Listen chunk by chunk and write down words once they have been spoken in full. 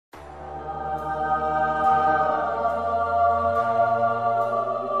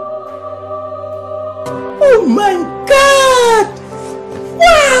Oh my God!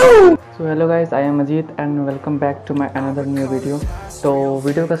 Wow! So hello guys, I am Ajit and welcome back to my another new video। तो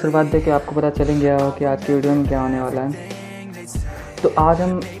video का शुरुआत देके आपको पता चल गया हो कि आज की वीडियो में क्या होने वाला है। तो आज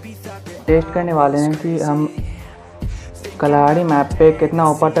हम टेस्ट करने वाले हैं कि हम कलाड़ी मैप पे कितना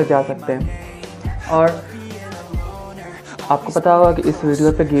ऊपर तक जा सकते हैं। और आपको पता होगा कि इस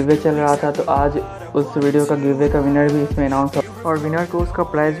वीडियो पे गिवअवे चल रहा था, तो आज उस वीडियो का गिवअवे का विनर भी इसमें अनाउंस हो और विनर को उसका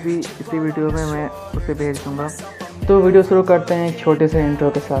प्राइज़ भी इसी वीडियो में मैं उसे भेज दूँगा। तो वीडियो शुरू करते हैं एक छोटे से इंट्रो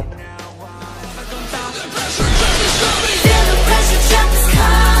के साथ।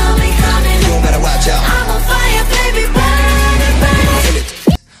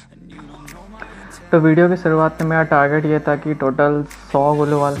 तो वीडियो की शुरुआत में मेरा टारगेट ये था कि टोटल 100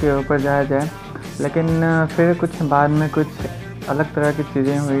 ग्लोवाल के ऊपर जाया जाए, लेकिन फिर कुछ बाद में कुछ अलग तरह की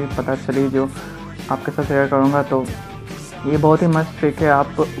चीज़ें हुई पता चली जो आपके साथ शेयर करूँगा। तो ये बहुत ही मस्त ट्रिक है,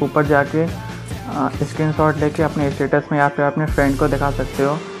 आप ऊपर जाके स्क्रीनशॉट लेके अपने स्टेटस में या फिर अपने फ्रेंड को दिखा सकते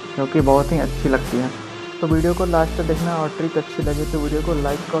हो, जो कि बहुत ही अच्छी लगती है। तो वीडियो को लास्ट तक देखना और ट्रिक अच्छी लगे तो वीडियो को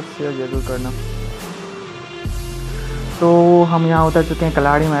लाइक और शेयर ज़रूर करना। तो हम यहाँ उतर चुके हैं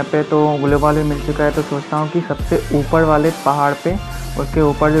कलाड़ी मैप पे, तो ग्लोवाल भी मिल चुका है। तो सोचता हूँ कि सबसे ऊपर वाले पहाड़ पे, उसके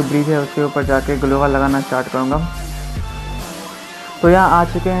ऊपर जो ब्रिज है उसके ऊपर जाके ग्लोवाल लगाना स्टार्ट करूँगा। तो यहाँ आ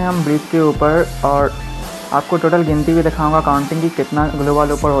चुके हैं हम ब्रिज के ऊपर और आपको टोटल गिनती भी दिखाऊंगा, काउंटिंग की कितना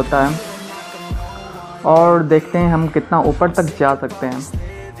ग्लोवाल ऊपर होता है, और देखते हैं हम कितना ऊपर तक जा सकते हैं।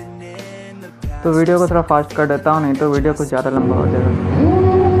 तो वीडियो को थोड़ा फास्ट कर देता हूँ, नहीं तो वीडियो कुछ ज़्यादा लंबा हो जाएगा।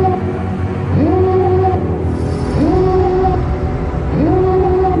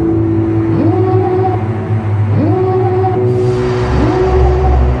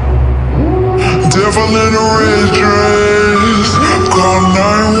 Devil in a red dress, call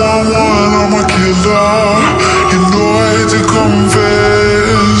 911, I'm a killer. You know I hate to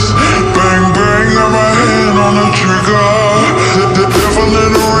confess. Bang bang, got my hand on the trigger. The devil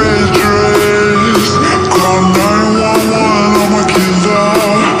in a red dress, call 911, I'm a killer.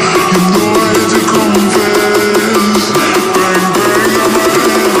 You know I hate to confess. Bang bang, got my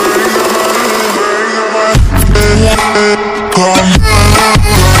hand, bang got my hand, call.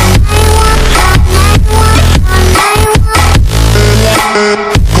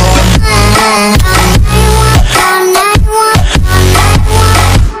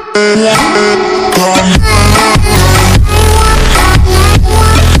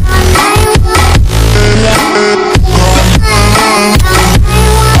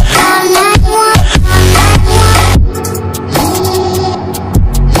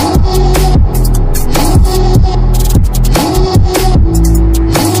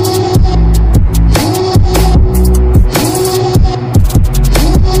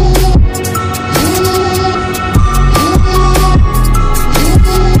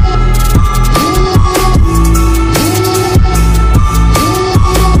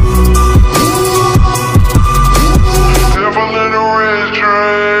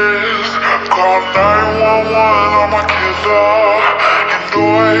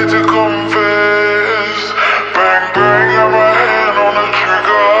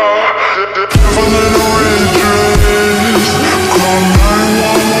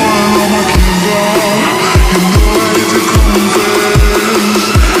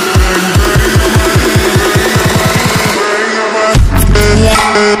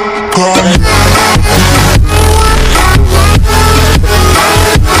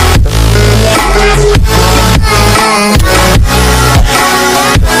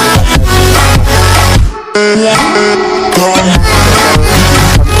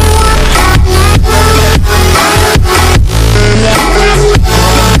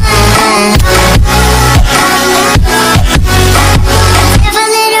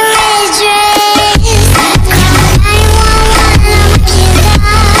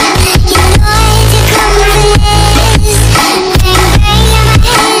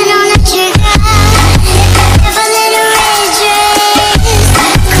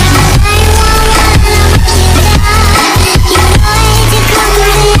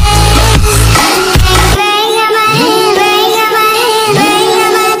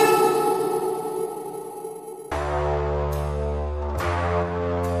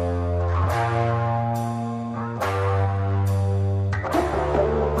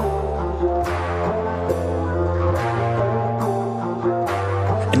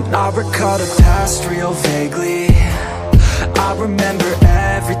 And I recall the past real vaguely. I remember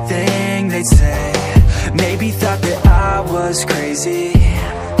everything they'd say. Maybe thought that I was crazy,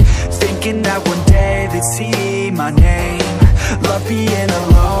 thinking that one day they'd see my name. Love being a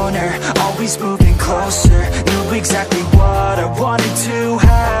loner, always moving closer. Knew exactly what I wanted to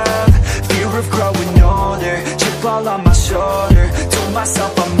have. Fear of growing old all on my shoulder. Told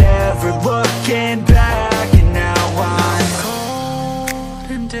myself I'm never looking back, and now I'm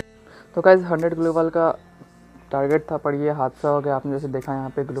cold and तो guys 100 global का target था, पर ये हादसा हो गया। आपने जैसे देखा यहाँ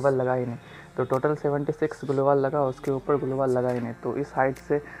पे ग्लोवल लगा ही नहीं, तो टोटल 76 ग्लोवल लगा, उसके ऊपर ग्लोवल लगा ही नहीं। तो इस हाइट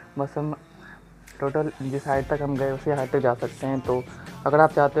से बस हम टोटल जिस हाइट तक हम गए उसी हाइट तक जा सकते हैं। तो अगर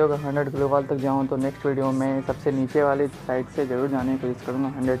आप चाहते हो कि 100 ग्लोवल तक जाऊँ तो नेक्स्ट वीडियो में सबसे नीचे वाली साइड से ज़रूर जाने की कोशिश करूँगा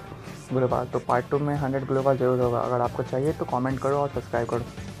 100 ग्लोवल। तो पार्ट 2 में 100 ग्लोवल ज़रूर होगा। अगर आपको चाहिए तो कमेंट करो और सब्सक्राइब करो।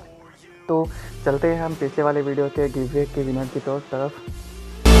 तो चलते हैं हम पिछले वाले वीडियो के गिववे के विनर की तरफ।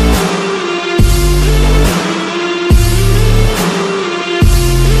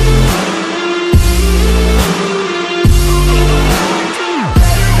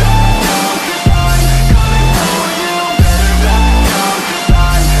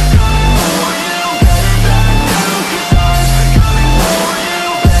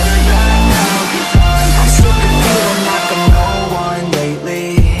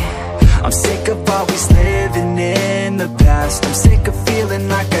 I'm sick of feeling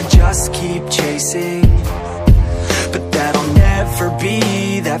like I just keep chasing, but that'll never be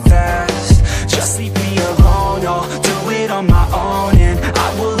that fast. Just leave me alone, I'll do it on my own, and I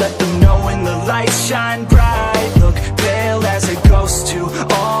will let them know when the lights shine bright. Look pale as a ghost to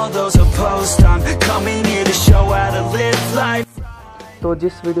all those opposed. I'm coming here to show how to live life. तो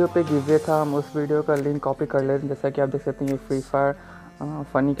जिस video पे giveaway था हम उस video का link copy कर लेते हैं। जैसा कि आप देख सकते हैं ये फ्री फायर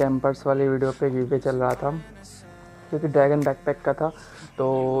फ़नी कैंपर्स वाली वीडियो पे गिववे चल रहा था, क्योंकि ड्रैगन बैकपैक का था। तो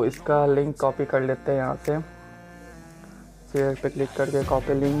इसका लिंक कॉपी कर लेते हैं यहाँ से, शेयर पे क्लिक करके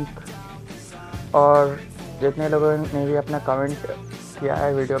कॉपी लिंक। और जितने लोगों ने भी अपना कमेंट किया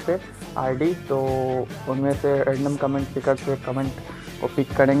है वीडियो पे आईडी, तो उनमें से रैंडम कमेंट पिकर से कमेंट को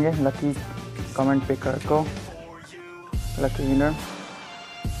पिक करेंगे, लकी कमेंट पिकर को, लकी विनर।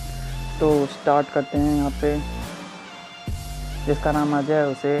 तो स्टार्ट करते हैं। यहाँ पे जिसका नाम आ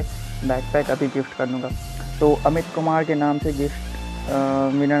जाए उसे बैकपैक अभी गिफ्ट कर दूँगा। तो अमित कुमार के नाम से गिफ्ट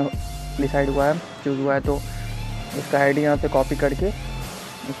विनर डिसाइड हुआ है, चूज़ हुआ है। तो इसका आईडी यहाँ पे कॉपी करके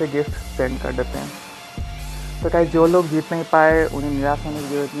उसे गिफ्ट सेंड कर देते हैं। तो क्या जो लोग जीत नहीं पाए उन्हें निराश होने की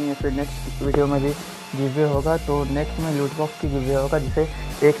जरूरत नहीं है, फिर नेक्स्ट वीडियो में भी गिववे होगा। तो नेक्स्ट में लूट बॉक्स की गिववे होगा, जिसे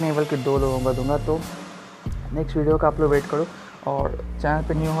एक नहीं बल्कि 2 लोगों को दूंगा। तो नेक्स्ट वीडियो का आप लोग वेट करो, और चैनल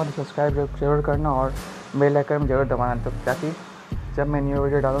पे न्यू हो तो सब्सक्राइब जरूर करना और बेल आइकन जरूर दबाना, तो ताकि जब मैं न्यू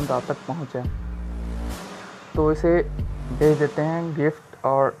वीडियो डालूँ तो आप तक पहुँचे। तो इसे भेज देते हैं गिफ्ट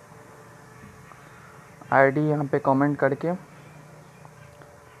और आईडी यहाँ पे कमेंट करके।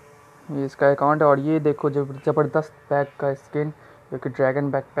 ये इसका अकाउंट है, और ये देखो ज़बरदस्त बैग का स्किन, जो कि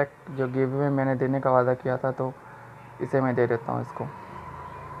ड्रैगन बैकपैक जो गिव में मैंने देने का वादा किया था, तो इसे मैं दे देता हूँ इसको।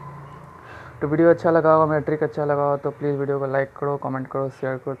 तो वीडियो अच्छा लगा होगा, मेरा ट्रिक अच्छा लगा हो तो प्लीज़ वीडियो को लाइक करो, कमेंट करो,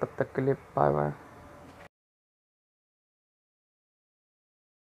 शेयर करो। तब तक के लिए बाय बाय।